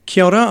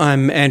Kia ora,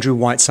 I'm Andrew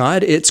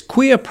Whiteside. It's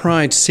Queer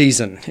Pride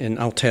season in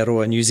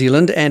Aotearoa, New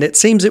Zealand, and it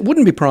seems it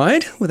wouldn't be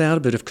Pride without a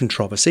bit of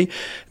controversy.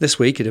 This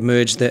week it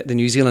emerged that the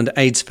New Zealand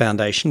AIDS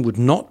Foundation would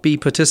not be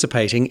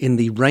participating in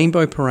the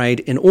Rainbow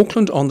Parade in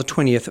Auckland on the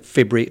 20th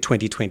February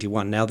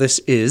 2021. Now, this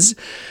is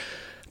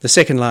the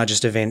second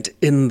largest event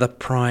in the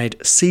Pride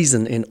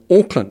season in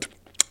Auckland.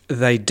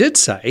 They did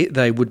say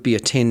they would be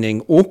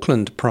attending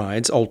Auckland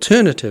Pride's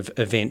alternative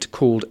event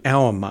called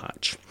Our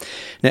March.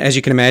 Now, as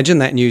you can imagine,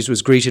 that news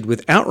was greeted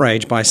with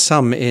outrage by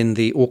some in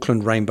the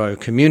Auckland Rainbow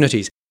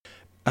communities.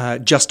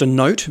 Just a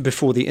note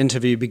before the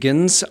interview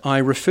begins, I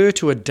refer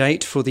to a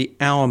date for the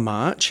Our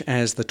March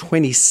as the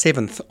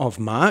 27th of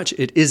March.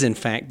 It is, in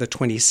fact, the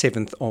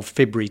 27th of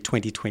February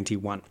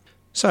 2021.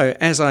 So,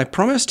 as I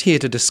promised, here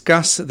to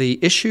discuss the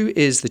issue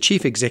is the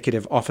Chief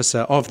Executive Officer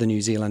of the New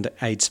Zealand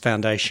AIDS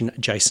Foundation,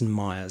 Jason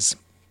Myers.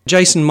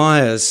 Jason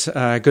Myers,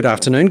 good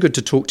afternoon. Good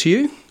to talk to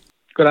you.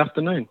 Good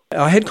afternoon.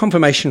 I had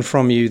confirmation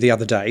from you the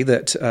other day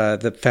that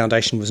the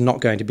foundation was not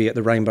going to be at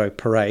the Rainbow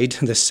Parade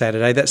this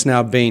Saturday. That's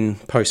now been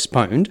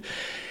postponed.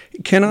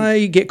 Can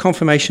I get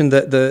confirmation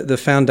that the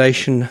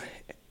foundation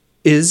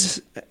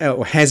is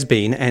or has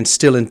been and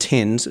still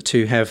intends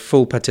to have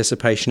full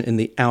participation in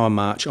the Our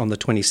March on the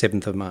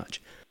 27th of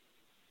March?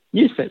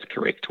 Yes, that's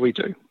correct. We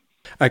do.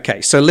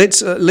 Okay, so let's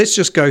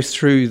just go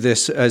through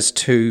this as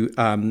to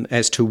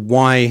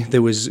why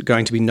there was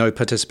going to be no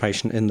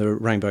participation in the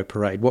Rainbow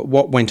Parade.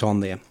 What went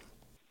on there?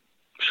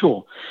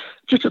 Sure.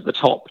 Just at the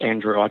top,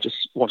 Andrew, I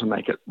just want to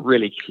make it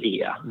really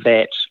clear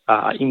that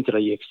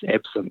NZAF's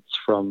absence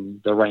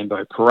from the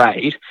Rainbow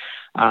Parade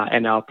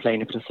and our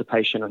planned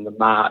participation in the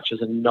march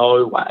is in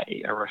no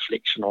way a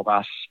reflection of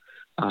us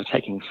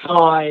taking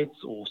sides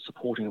or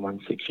supporting one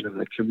section of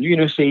the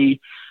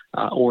community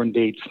or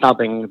indeed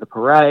snubbing the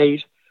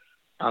parade.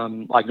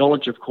 I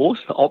acknowledge, of course,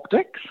 the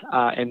optics,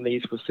 and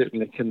these were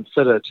certainly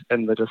considered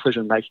in the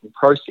decision-making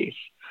process.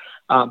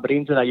 But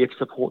NZAF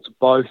supports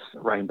both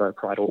Rainbow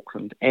Pride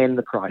Auckland and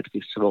the Pride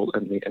Festival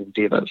in their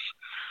endeavours.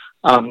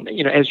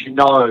 As you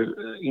know,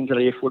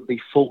 NZAF would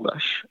be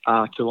foolish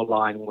to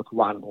align with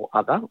one or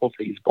other of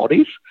these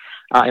bodies,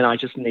 and I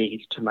just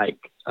need to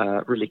make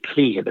really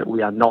clear that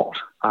we are not,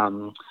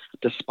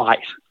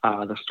 despite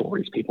the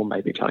stories people may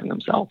be telling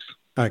themselves.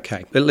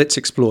 Okay, but let's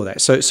explore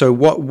that. So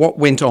what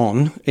went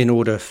on in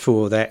order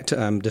for that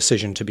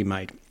decision to be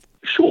made?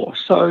 Sure.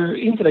 So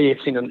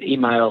NZAF sent an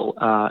email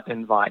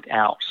invite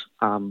out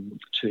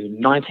to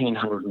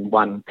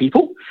 1,901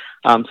 people.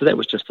 So that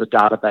was just a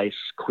database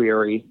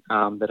query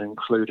that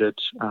included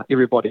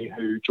everybody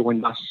who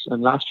joined us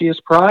in last year's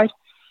Pride,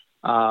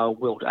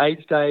 World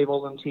AIDS Day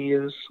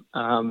volunteers,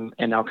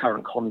 and our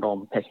current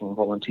condom packing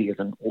volunteers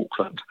in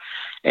Auckland.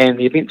 And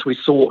the events we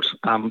sought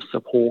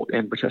support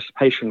and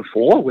participation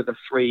for were the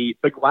three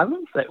big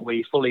ones that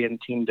we fully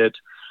intended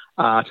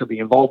to be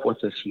involved with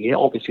this year.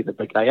 Obviously the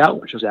Big Day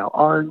Out, which is our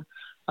own,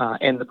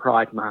 and the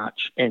Pride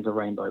March and the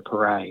Rainbow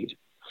Parade.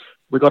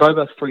 We got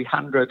over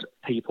 300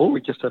 people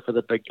registered for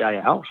the Big Day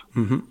Out,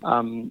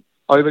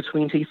 over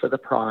 20 for the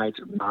Pride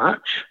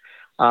March,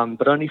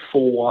 but only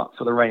 4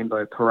 for the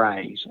Rainbow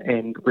Parade.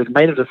 And we'd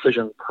made a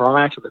decision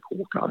prior to the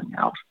call going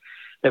out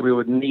that we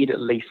would need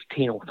at least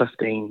 10 or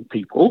 15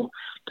 people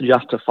to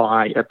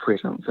justify a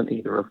presence in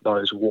either of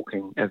those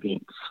walking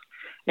events.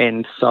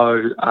 And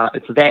so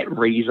it's that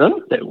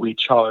reason that we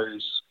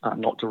chose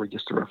not to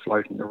register a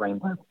float in the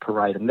Rainbow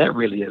Parade, and that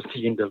really is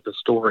the end of the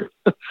story.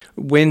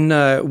 When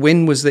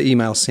was the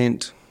email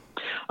sent?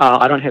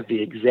 I don't have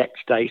the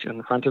exact date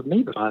in front of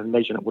me, but I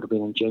imagine it would have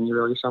been in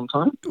January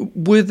sometime.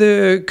 Were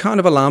there kind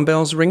of alarm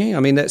bells ringing? I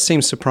mean, that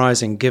seems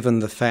surprising given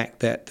the fact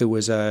that there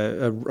was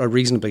a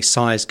reasonably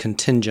sized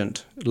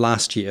contingent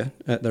last year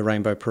at the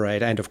Rainbow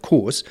Parade, and of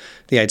course,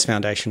 the AIDS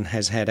Foundation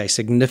has had a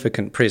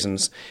significant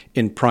presence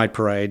in Pride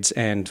parades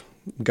and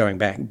going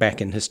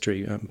back in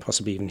history,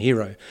 possibly even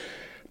hero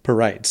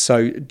parades.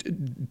 So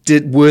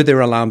were there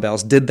alarm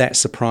bells? Did that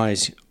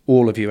surprise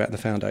all of you at the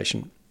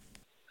Foundation?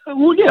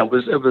 Well, yeah,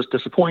 it was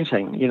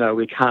disappointing. You know,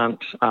 we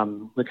can't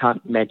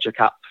magic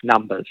up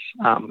numbers,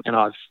 and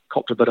I've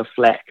copped a bit of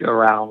flack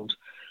around,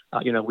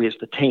 where's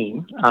the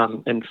team?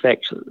 In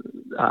fact,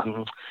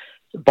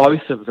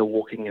 both of the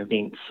walking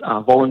events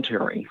are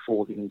voluntary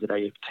for the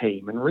NZAF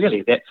team, and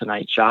really that's an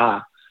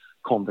HR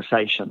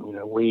conversation. You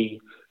know,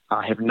 we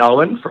have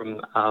known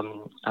from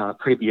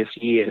previous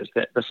years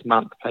that this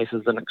month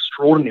places an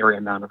extraordinary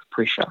amount of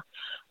pressure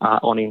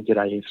on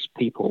NZAF's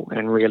people,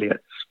 and really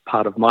it's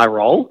part of my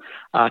role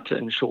to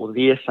ensure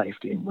their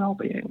safety and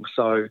well-being.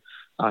 So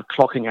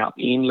clocking out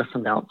endless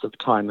amounts of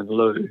time in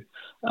lieu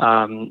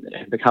and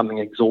becoming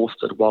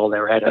exhausted while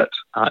they're at it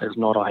is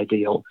not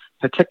ideal,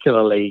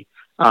 particularly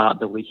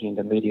the weekend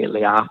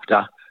immediately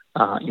after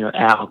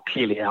our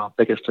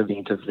biggest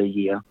event of the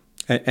year.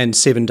 And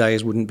 7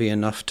 days wouldn't be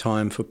enough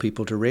time for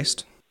people to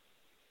rest?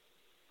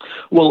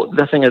 Well,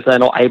 the thing is they're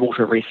not able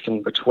to rest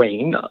in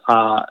between.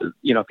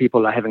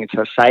 People are having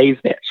to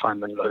save that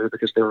time in lieu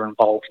because they're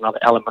involved in other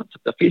elements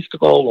of the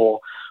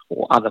festival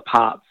or other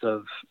parts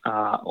of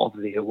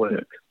their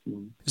work.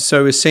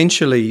 So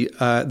essentially,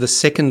 the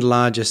second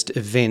largest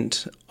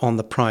event on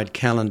the Pride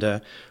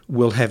calendar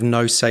will have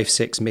no safe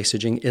sex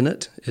messaging in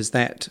it. Is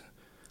that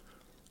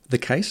the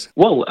case?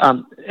 Well,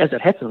 as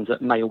it happens,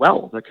 it may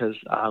well, because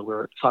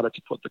we're excited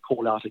to put the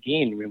call out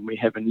again when we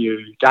have a new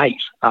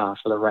date for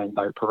the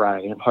Rainbow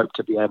Parade and hope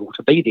to be able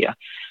to be there.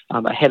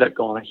 But had it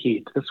gone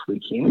ahead this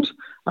weekend,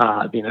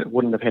 then it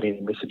wouldn't have had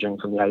any messaging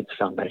from the AIDS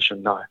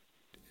Foundation, no.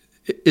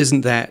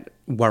 Isn't that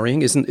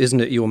worrying? Isn't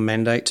it your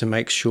mandate to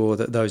make sure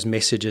that those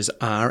messages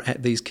are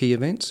at these key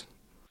events?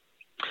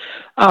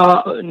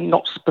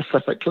 Not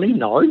specifically,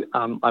 no.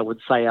 I would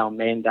say our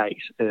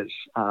mandate is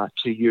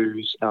to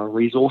use our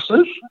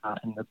resources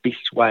in the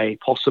best way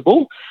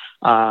possible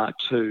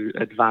to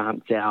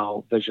advance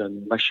our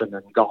vision, mission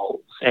and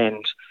goals.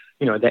 And,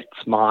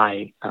 that's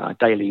my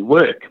daily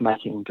work,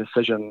 making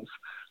decisions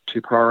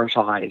to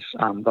prioritise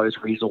those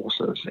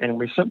resources. And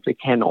we simply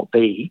cannot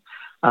be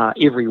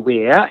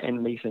everywhere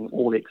and meeting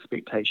all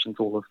expectations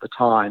all of the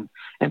time.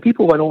 And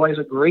people won't always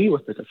agree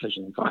with the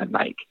decisions I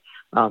make.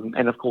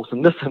 And of course,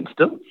 in this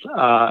instance,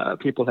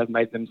 people have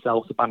made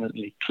themselves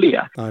abundantly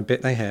clear. I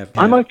bet they have.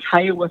 I'm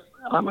okay with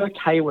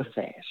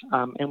that,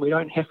 and we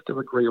don't have to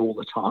agree all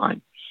the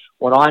time.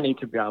 What I need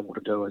to be able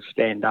to do is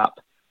stand up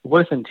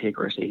with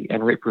integrity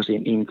and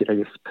represent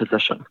NZAF's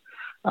position.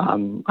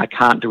 I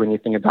can't do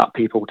anything about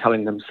people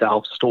telling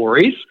themselves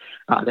stories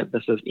that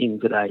this is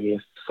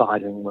NZAF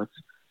siding with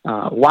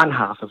one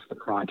half of the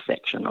Pride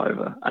faction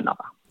over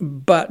another.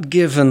 But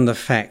given the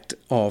fact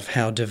of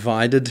how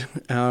divided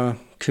our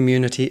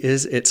community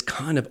is, it's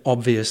kind of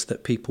obvious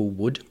that people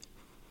would,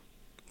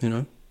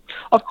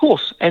 Of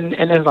course, and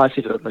as I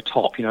said at the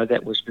top,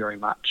 that was very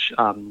much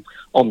on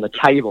the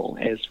table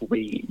as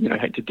we,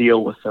 had to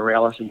deal with the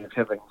reality of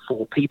having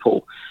 4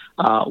 people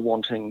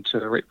wanting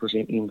to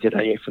represent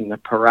NZAF in the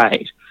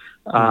parade.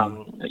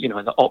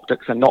 The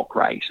optics are not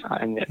great,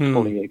 and that's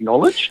fully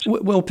acknowledged.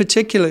 Well,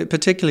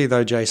 particularly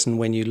though, Jason,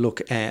 when you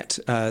look at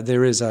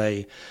there is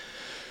a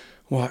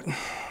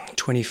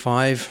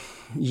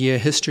 25-year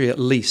history at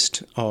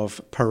least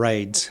of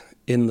parades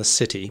in the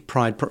city,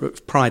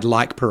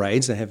 Pride-like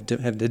parades. They have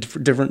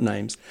different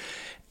names.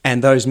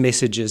 And those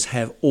messages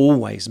have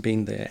always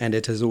been there, and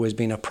it has always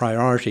been a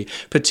priority,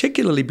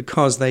 particularly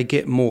because they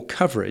get more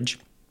coverage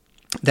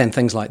than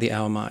things like the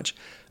Our March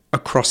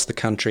across the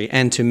country,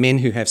 and to men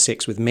who have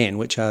sex with men,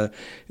 which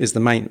is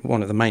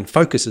one of the main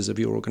focuses of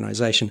your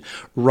organisation,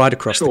 right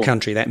across the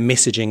country. That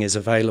messaging is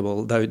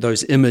available.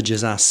 Those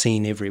images are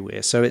seen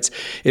everywhere. So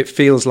it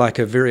feels like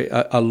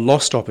a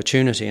lost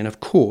opportunity. And of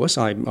course,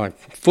 I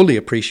fully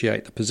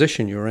appreciate the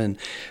position you're in,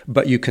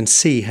 but you can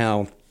see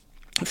how,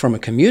 from a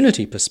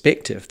community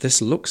perspective,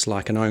 this looks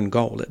like an own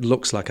goal. It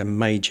looks like a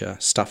major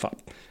stuff up,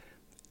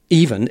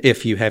 even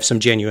if you have some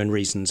genuine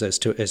reasons as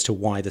to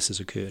why this has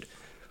occurred.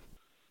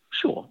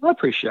 Sure, I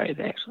appreciate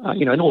that.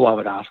 And all I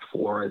would ask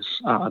for is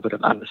a bit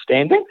of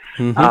understanding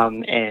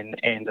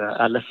and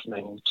a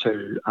listening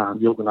to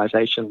the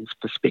organisation's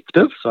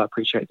perspective. So I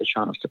appreciate the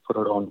chance to put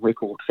it on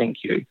record.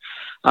 Thank you.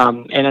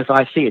 And as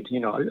I said,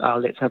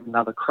 let's have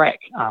another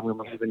crack when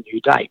we have a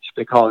new date,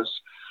 because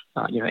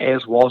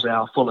as was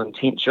our full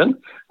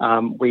intention,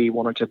 we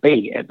wanted to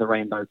be at the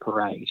Rainbow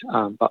Parade,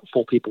 but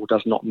 4 people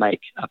does not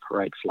make a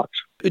parade float.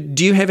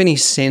 Do you have any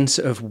sense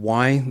of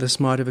why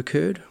this might have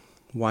occurred?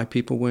 Why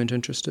people weren't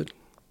interested?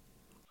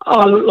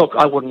 Oh, look,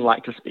 I wouldn't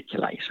like to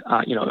speculate.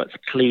 It's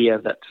clear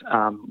that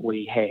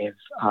we have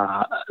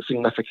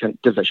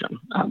significant division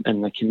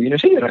in the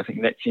community. I don't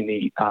think that's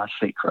any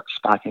secret,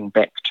 sparking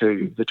back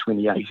to the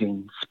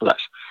 2018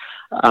 split.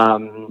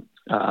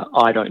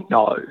 I don't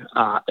know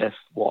if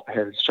what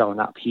has shown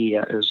up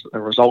here is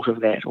a result of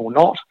that or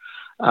not.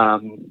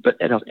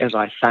 But as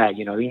I say,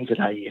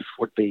 NZAF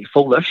would be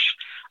foolish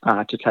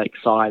to take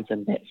sides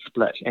in that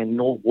split, and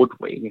nor would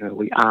we.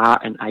 We are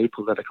an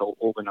apolitical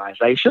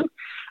organisation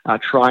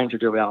trying to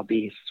do our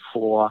best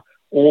for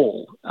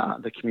all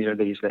the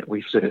communities that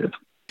we serve.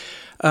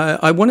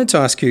 I wanted to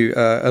ask you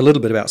a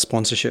little bit about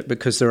sponsorship,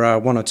 because there are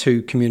 1 or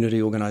 2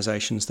 community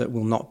organisations that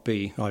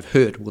I've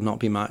heard will not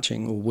be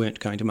marching or weren't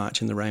going to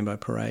march in the Rainbow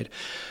Parade.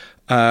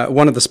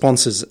 One of the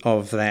sponsors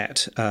of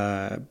that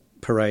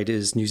parade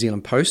is New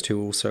Zealand Post,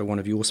 who are also one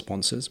of your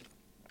sponsors.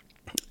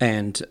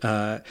 And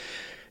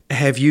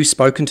have you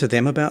spoken to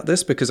them about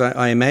this? Because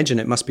I imagine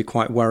it must be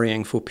quite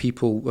worrying for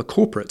people,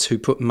 corporates who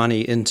put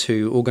money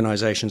into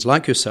organisations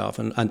like yourself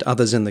and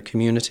others in the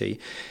community,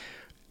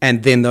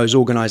 and then those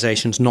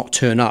organisations not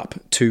turn up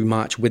to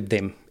march with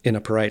them in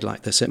a parade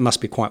like this. It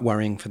must be quite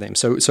worrying for them.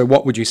 So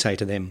what would you say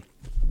to them?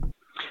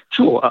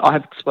 Sure. I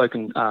have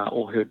spoken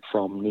or heard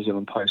from New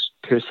Zealand Post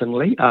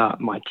personally.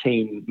 My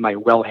team may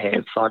well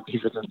have, so I'm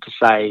hesitant to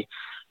say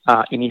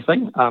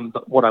anything.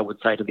 But what I would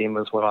say to them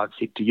is what I've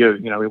said to you.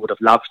 We would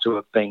have loved to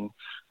have been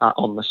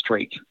on the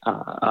street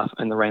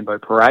in the Rainbow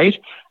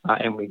Parade,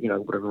 and we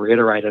would have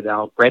reiterated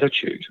our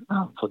gratitude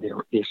for their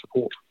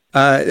support.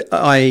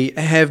 I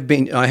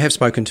have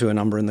spoken to a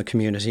number in the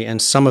community,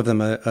 and some of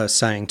them are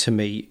saying to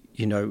me,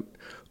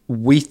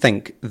 we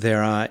think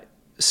there are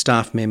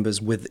staff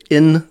members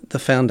within the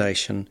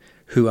foundation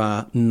who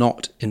are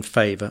not in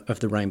favour of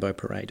the Rainbow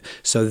Parade.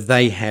 So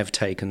they have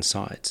taken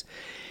sides.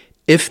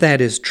 If that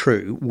is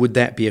true, would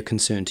that be a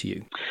concern to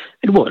you?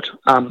 It would.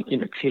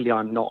 Clearly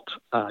I'm not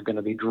going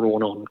to be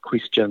drawn on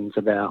questions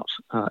about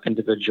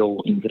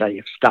individual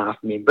NZAF staff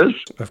members.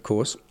 Of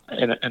course.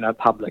 In a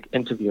public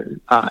interview.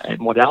 And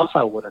what else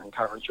I would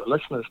encourage your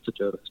listeners to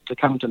do is to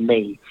come to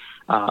me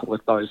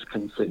with those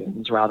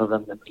concerns rather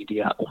than the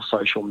media or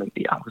social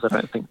media, because I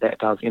don't think that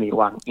does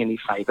anyone any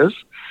favours.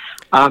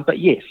 But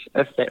yes,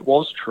 if that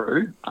was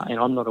true, and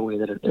I'm not aware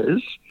that it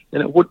is,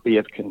 then it would be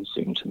of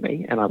concern to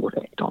me and I would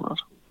act on it.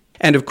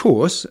 And of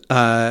course,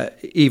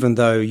 even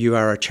though you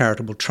are a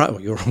charitable trust,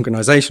 or your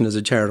organisation is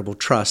a charitable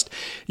trust,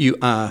 you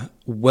are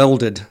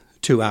welded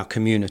to our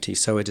community,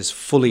 so it is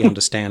fully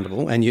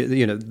understandable. And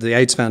the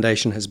AIDS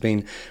Foundation has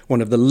been one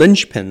of the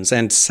linchpins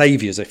and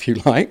saviours, if you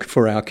like,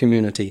 for our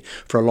community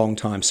for a long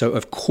time. So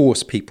of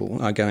course,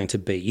 people are going to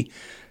be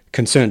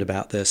concerned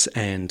about this,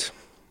 and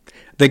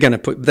they're going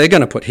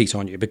to put heat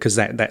on you, because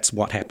that's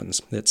what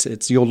happens.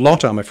 It's your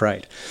lot, I'm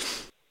afraid.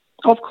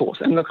 Of course,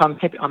 and look, I'm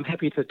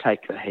happy to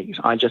take the heat.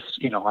 I just,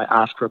 I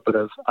ask for a bit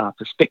of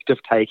perspective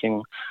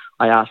taking.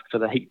 I ask for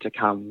the heat to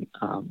come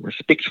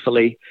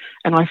respectfully,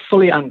 and I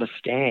fully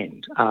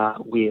understand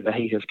where the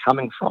heat is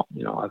coming from.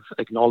 I've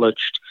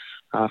acknowledged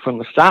from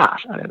the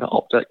start the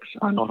optics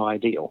are not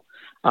ideal,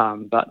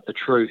 but the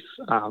truth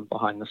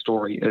behind the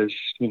story is,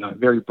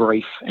 very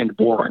brief and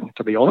boring,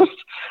 to be honest.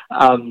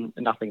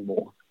 Nothing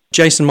more.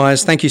 Jason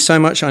Myers, thank you so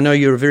much. I know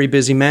you're a very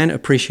busy man.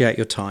 Appreciate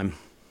your time.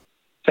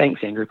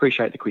 Thanks, Andrew.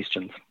 Appreciate the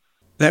questions.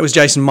 That was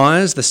Jason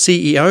Myers, the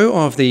CEO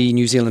of the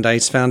New Zealand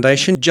AIDS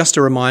Foundation. Just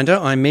a reminder,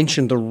 I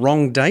mentioned the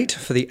wrong date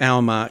for the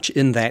Our March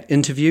in that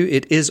interview.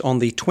 It is on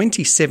the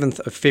 27th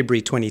of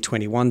February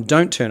 2021.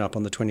 Don't turn up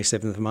on the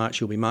 27th of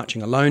March. You'll be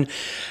marching alone.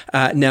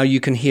 Now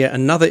you can hear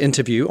another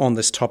interview on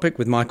this topic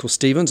with Michael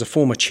Stevens, a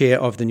former chair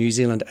of the New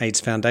Zealand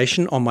AIDS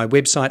Foundation, on my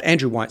website,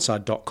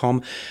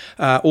 andrewwhiteside.com.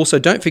 Also,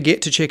 don't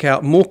forget to check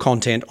out more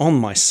content on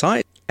my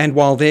site. And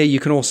while there,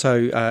 you can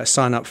also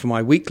sign up for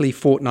my weekly,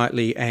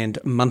 fortnightly and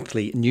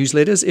monthly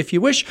newsletters if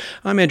you wish.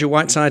 I'm Andrew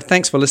Whiteside.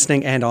 Thanks for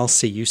listening, and I'll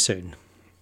see you soon.